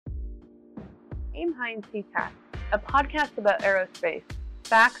Aim High and Seek High, a podcast about aerospace,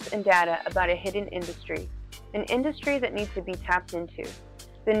 facts and data about a hidden industry, an industry that needs to be tapped into.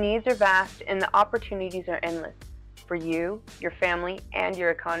 The needs are vast and the opportunities are endless for you, your family, and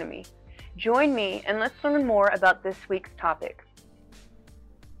your economy. Join me and let's learn more about this week's topic.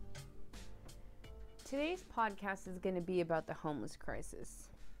 Today's podcast is going to be about the homeless crisis.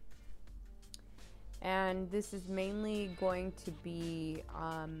 And this is mainly going to be,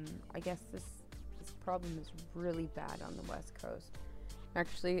 I guess this problem is really bad on the West Coast.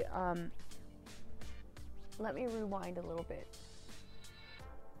 Actually, let me rewind a little bit.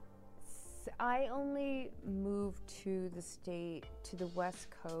 I only moved to the West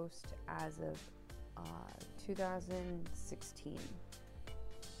Coast as of 2016.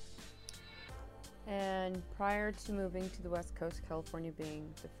 And prior to moving to the West Coast, California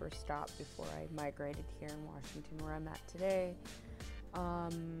being the first stop before I migrated here in Washington, where I'm at today,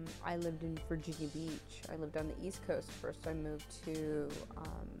 I lived in Virginia Beach. I lived on the East Coast. First I moved to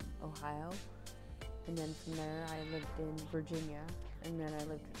Ohio, and then from there I lived in Virginia, and then I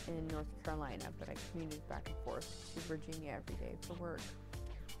lived in North Carolina, but I commuted back and forth to Virginia every day for work.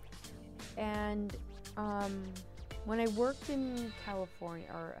 And when I worked in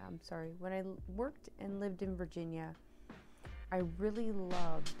when I worked and lived in Virginia, I really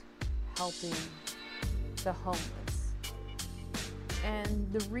loved helping the homeless.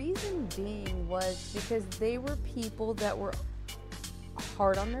 And the reason being was because they were people that were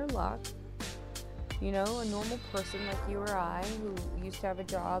hard on their luck. You know, a normal person like you or I who used to have a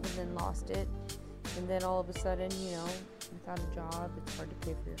job and then lost it. And then all of a sudden, you know, without a job, it's hard to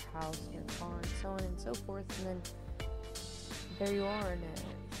pay for your house and your car and so on and so forth. And then there you are,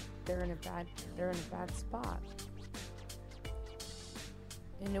 they're in a bad spot.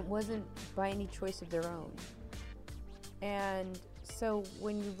 And it wasn't by any choice of their own. And so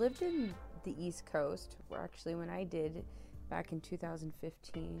when you lived in the East Coast, or actually when I did back in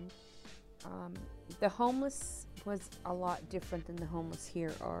 2015, the homeless was a lot different than the homeless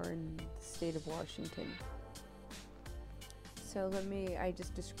here are in the state of Washington. So I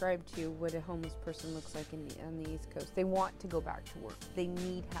just described to you what a homeless person looks like on the East Coast. They want to go back to work. They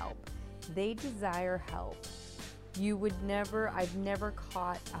need help. They desire help. I've never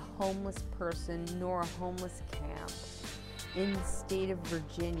caught a homeless person nor a homeless camp in the state of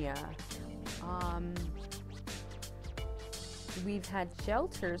Virginia. We've had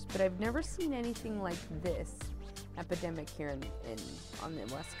shelters, but I've never seen anything like this epidemic here on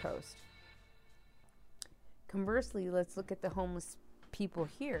the West Coast. Conversely, let's look at the homeless people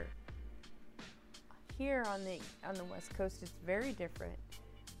here. Here on the West Coast, it's very different.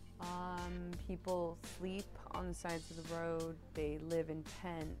 People sleep on the sides of the road. They live in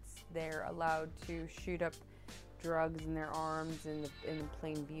tents. They're allowed to shoot up drugs in their arms in the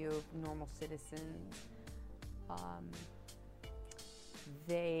plain view of normal citizens.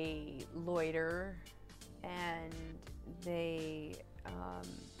 They loiter and they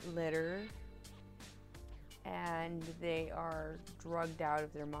litter. And they are drugged out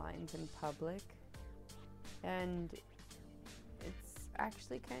of their minds in public. And it's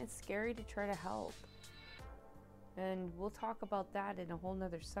actually kind of scary to try to help. And we'll talk about that in a whole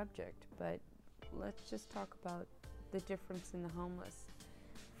nother subject. But let's just talk about the difference in the homeless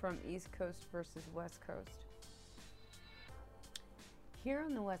from East Coast versus West Coast. Here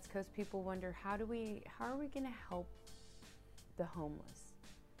on the West Coast, people wonder, how are we going to help the homeless?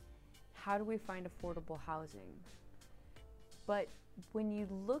 How do we find affordable housing? But when you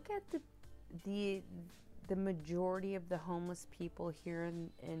look at the majority of the homeless people here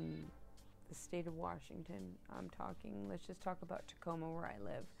in the state of Washington, let's just talk about Tacoma where I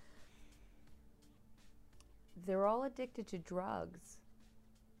live. They're all addicted to drugs.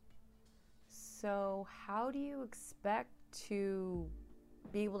 So how do you expect to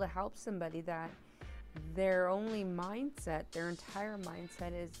be able to help somebody that their entire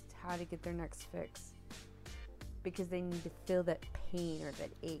mindset is how to get their next fix, because they need to feel that pain or that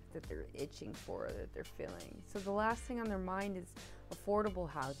ache that they're itching for, that they're feeling. So the last thing on their mind is affordable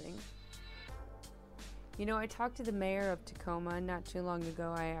housing. You know, I talked to the mayor of Tacoma not too long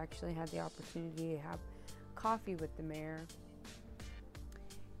ago. I actually had the opportunity to have coffee with the mayor.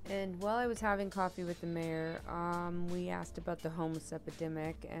 And while I was having coffee with the mayor, we asked about the homeless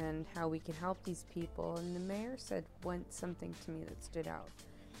epidemic and how we can help these people. And the mayor said something to me that stood out.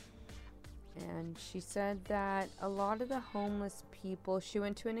 And she said that a lot of the homeless people, she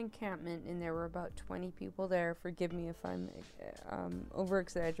went to an encampment and there were about 20 people there. Forgive me if I'm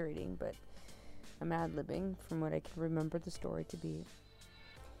over-exaggerating, but I'm ad-libbing from what I can remember the story to be.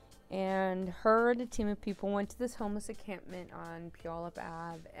 And her and a team of people went to this homeless encampment on Puyallup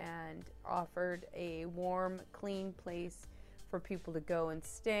Ave and offered a warm, clean place for people to go and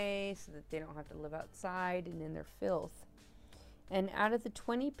stay so that they don't have to live outside and in their filth. And out of the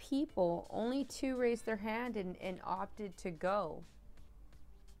 20 people, only 2 raised their hand and opted to go.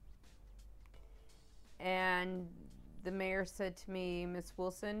 And the mayor said to me, "Miss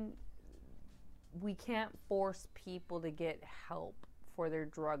Wilson, we can't force people to get help for their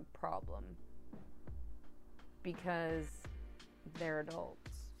drug problem because they're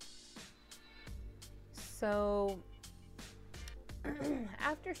adults." So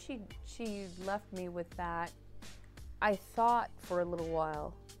after she left me with that, I thought for a little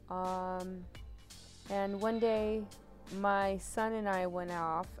while. And one day my son and I went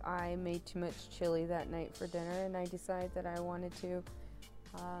off. I made too much chili that night for dinner, and I decided that I wanted to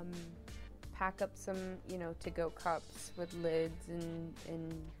pack up some, to-go cups with lids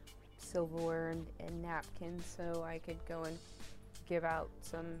and silverware and napkins so I could go and give out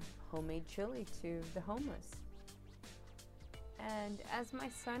some homemade chili to the homeless. And as my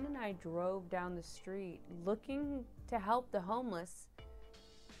son and I drove down the street looking to help the homeless,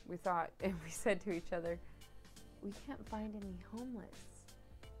 we thought, and we said to each other, we can't find any homeless.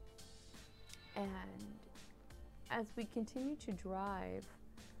 And as we continue to drive,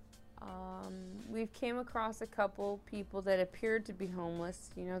 we've came across a couple people that appeared to be homeless.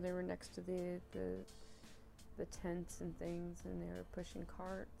 They were next to the tents and things, and they were pushing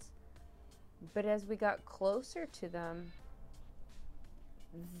carts. But as we got closer to them,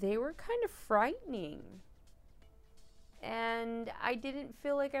 they were kind of frightening. And I didn't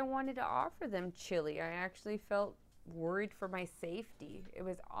feel like I wanted to offer them chili. I actually felt worried for my safety. It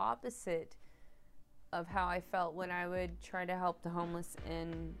was opposite of how I felt when I would try to help the homeless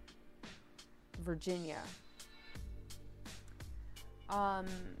in Virginia.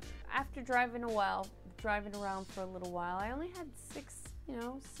 After driving around for a little while, I only had 6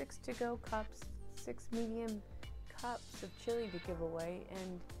 to-go cups, 6 medium cups of chili to give away.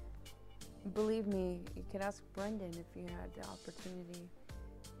 And believe me, you could ask Brendan if you had the opportunity.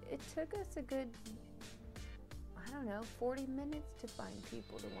 It took us a good, 40 minutes to find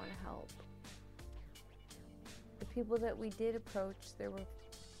people to want to help. The people that we did approach, they were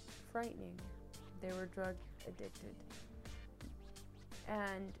frightening. They were drug addicted.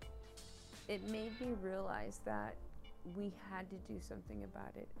 And it made me realize that we had to do something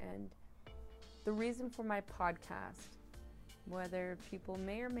about it. And the reason for my podcast, whether people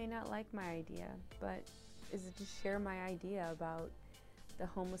may or may not like my idea, but is to share my idea about the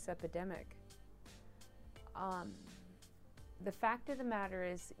homeless epidemic. The fact of the matter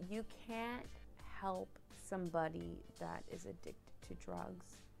is, you can't help somebody that is addicted to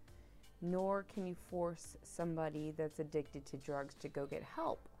drugs, nor can you force somebody that's addicted to drugs to go get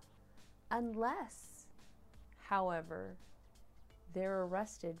help, unless, however, they're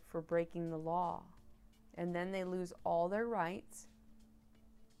arrested for breaking the law. And then they lose all their rights,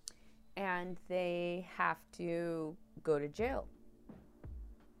 and they have to go to jail.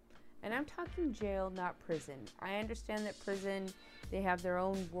 And I'm talking jail, not prison. I understand that prison, they have their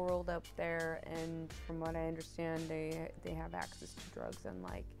own world up there, and from what I understand, they have access to drugs,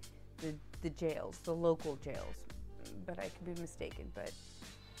 unlike the jails, the local jails. But I could be mistaken, but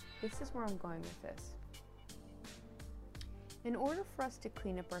this is where I'm going with this. In order for us to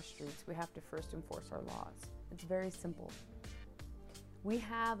clean up our streets, we have to first enforce our laws. It's very simple. We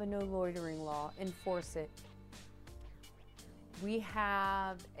have a no loitering law, enforce it. We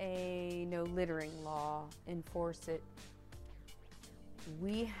have a no littering law, enforce it.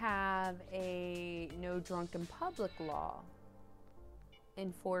 We have a no drunk in public law,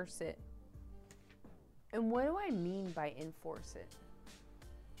 enforce it. And what do I mean by enforce it?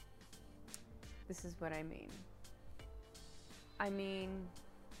 This is what I mean.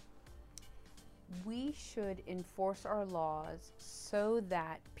 We should enforce our laws so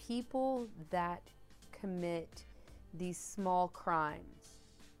that people that commit these small crimes,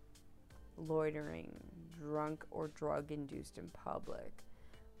 loitering, drunk or drug-induced in public,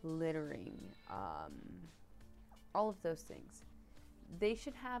 littering, all of those things, they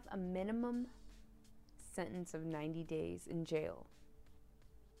should have a minimum sentence of 90 days in jail.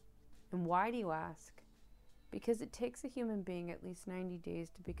 And why, do you ask? Because it takes a human being at least 90 days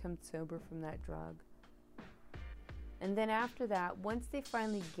to become sober from that drug. And then after that, once they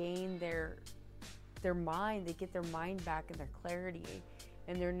finally gain their mind, they get their mind back and their clarity,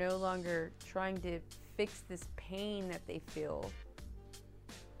 and they're no longer trying to fix this pain that they feel,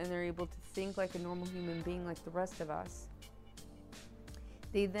 and they're able to think like a normal human being like the rest of us.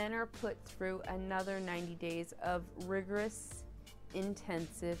 They then are put through another 90 days of rigorous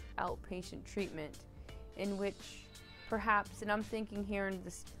intensive outpatient treatment in which perhaps, and I'm thinking here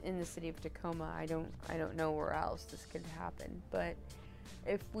in the city of Tacoma, I don't know where else this could happen, but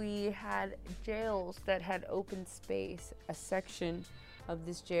if we had jails that had open space, a section of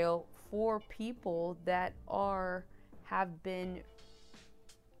this jail for people that have been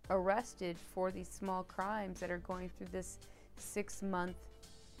arrested for these small crimes, that are going through this 6-month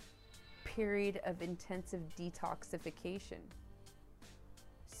period of intensive detoxification.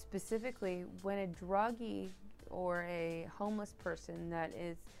 Specifically, when a druggie or a homeless person that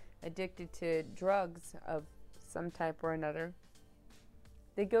is addicted to drugs of some type or another,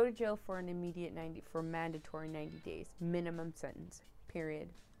 they go to jail for an immediate mandatory 90 days, minimum sentence, period.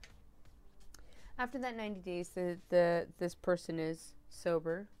 After that 90 days, this person is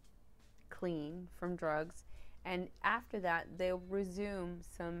sober, clean from drugs, and after that, they'll resume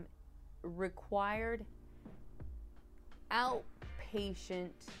some required outpatient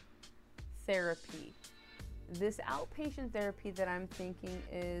therapy. This outpatient therapy that I'm thinking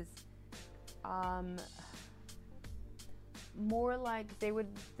is more like they would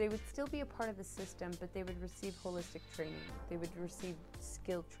still be a part of the system, but they would receive holistic training. They would receive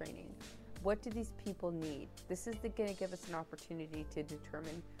skill training. What do these people need? This is going to give us an opportunity to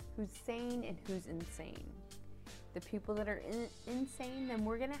determine who's sane and who's insane. The people that are insane, then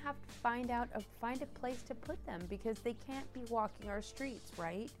we're going to have to find a place to put them, because they can't be walking our streets,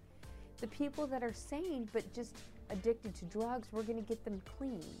 right? The people that are sane but just addicted to drugs, we're going to get them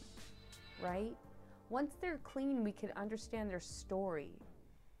clean, right? Once they're clean, we can understand their story,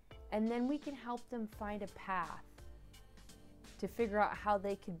 and then we can help them find a path to figure out how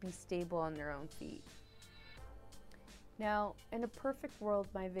they could be stable on their own feet. Now, in a perfect world,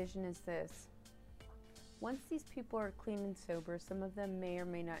 my vision is this. Once these people are clean and sober, some of them may or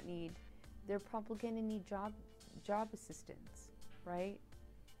may not need, they're probably going to need job assistance, right?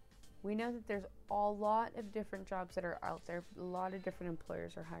 We know that there's a lot of different jobs that are out there. A lot of different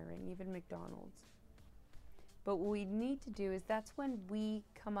employers are hiring, even McDonald's. But what we need to do is, that's when we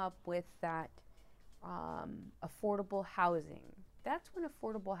come up with that affordable housing. That's when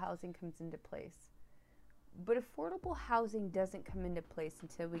affordable housing comes into place. But affordable housing doesn't come into place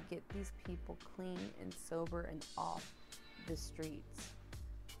until we get these people clean and sober and off the streets.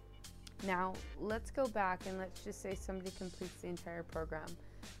 Now, let's go back and let's just say somebody completes the entire program.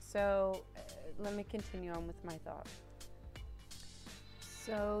 So let me continue on with my thought.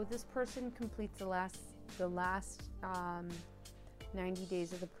 So this person completes the last 90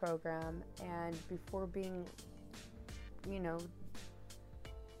 days of the program, and before being,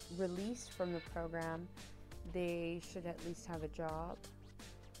 released from the program, they should at least have a job,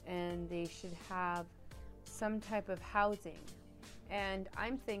 and they should have some type of housing. And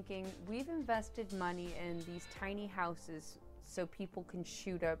I'm thinking, we've invested money in these tiny houses so people can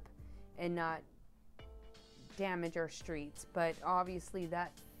shoot up and not damage our streets, but obviously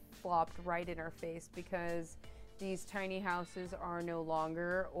that flopped right in our face, because these tiny houses are no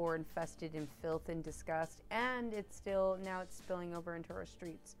longer or infested in filth and disgust, and it's spilling over into our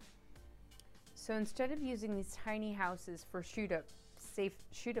streets. So instead of using these tiny houses for safe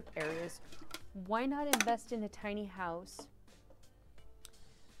shoot-up areas, why not invest in a tiny house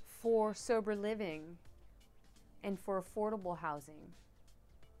for sober living and for affordable housing?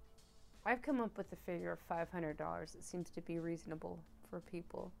 I've come up with a figure of $500. It seems to be reasonable for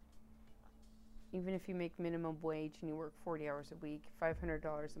people. Even if you make minimum wage and you work 40 hours a week, $500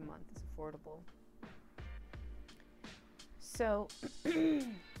 a month is affordable. So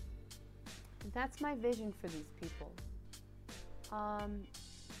that's my vision for these people.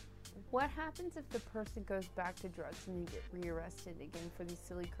 What happens if the person goes back to drugs and they get rearrested again for these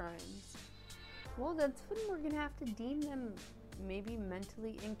silly crimes? Well, that's when we're going to have to deem them maybe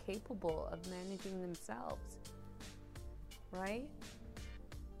mentally incapable of managing themselves, right?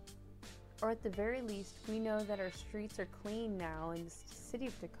 Or at the very least, we know that our streets are clean now in the city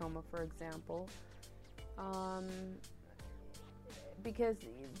of Tacoma, for example, because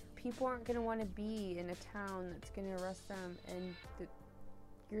people aren't going to want to be in a town that's going to arrest them, and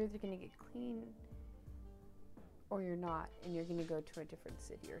you're either going to get clean or you're not, and you're going to go to a different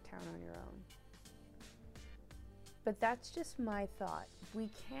city or town on your own. But that's just my thought.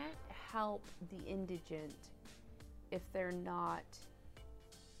 We can't help the indigent if they're not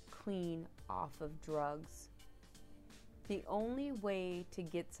clean off of drugs. The only way to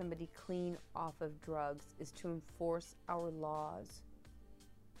get somebody clean off of drugs is to enforce our laws.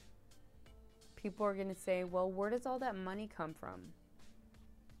 People are going to say, well, where does all that money come from?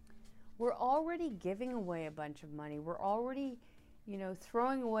 We're already giving away a bunch of money. We're already,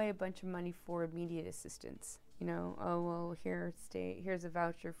 throwing away a bunch of money for immediate assistance. Oh, well, here's a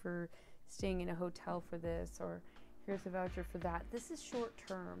voucher for staying in a hotel for this, or here's a voucher for that. This is short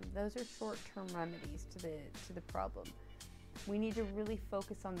term. Those are short term remedies to the problem. We need to really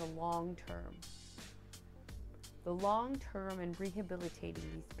focus on the long term. The long term and rehabilitating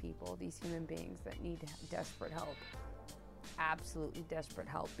these people, these human beings that need desperate help. Absolutely desperate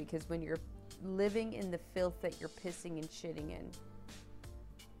help, because when you're living in the filth that you're pissing and shitting in,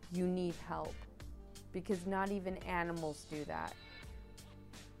 you need help, because not even animals do that.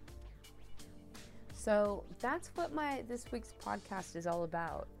 So that's what this week's podcast is all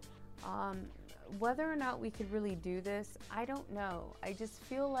about. Whether or not we could really do this, I don't know. I just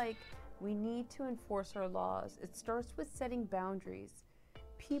feel like we need to enforce our laws. It starts with setting boundaries.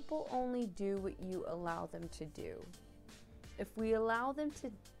 People only do what you allow them to do. If we allow them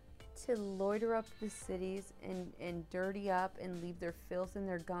to loiter up the cities and dirty up and leave their filth and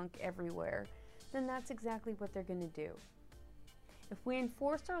their gunk everywhere, then that's exactly what they're going to do. If we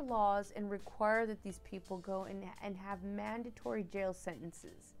enforce our laws and require that these people go and have mandatory jail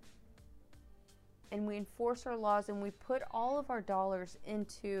sentences, and we enforce our laws and we put all of our dollars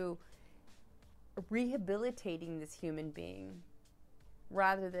into rehabilitating this human being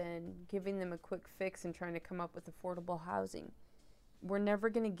rather than giving them a quick fix and trying to come up with affordable housing, we're never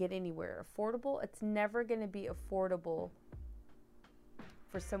going to get anywhere. It's never going to be affordable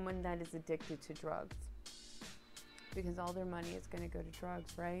for someone that is addicted to drugs, because all their money is going to go to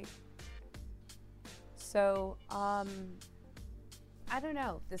drugs, right? So, I don't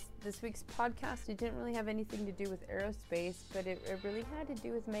know. This week's podcast, it didn't really have anything to do with aerospace, but it really had to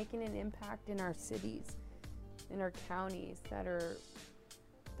do with making an impact in our cities, in our counties that are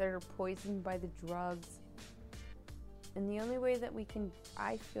poisoned by the drugs. And the only way that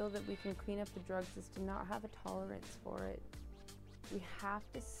I feel that we can clean up the drugs is to not have a tolerance for it. We have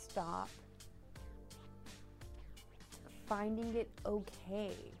to stop finding it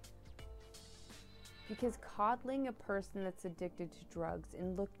okay. Because coddling a person that's addicted to drugs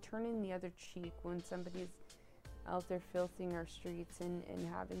and turning the other cheek when somebody's out there filthing our streets and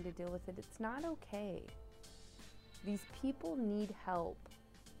having to deal with it, it's not okay. These people need help.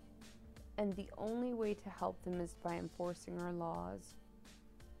 And the only way to help them is by enforcing our laws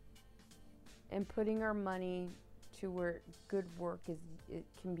and putting our money to where good work it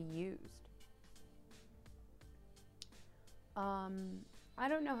can be used. I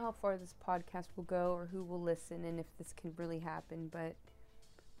don't know how far this podcast will go or who will listen and if this can really happen, but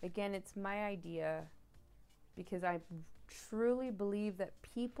again, it's my idea because I truly believe that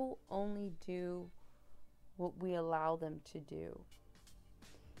people only do what we allow them to do.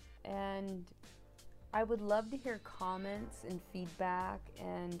 And I would love to hear comments and feedback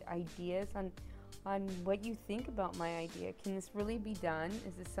and ideas on what you think about my idea. Can this really be done?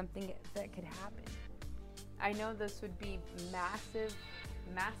 Is this something that could happen? I know this would be massive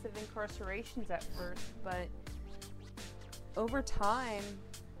incarcerations at first, but over time,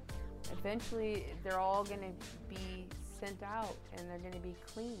 eventually they're all going to be sent out and they're going to be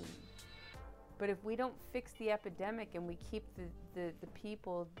clean. But if we don't fix the epidemic and we keep the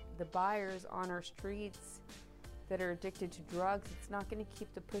people, the buyers on our streets that are addicted to drugs, it's not going to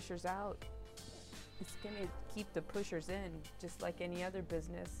keep the pushers out. It's going to keep the pushers in, just like any other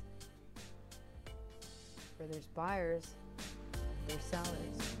business. Where there's buyers, there's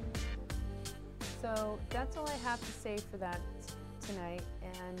sellers. So that's all I have to say for that tonight.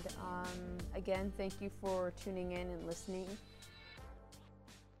 And again, thank you for tuning in and listening.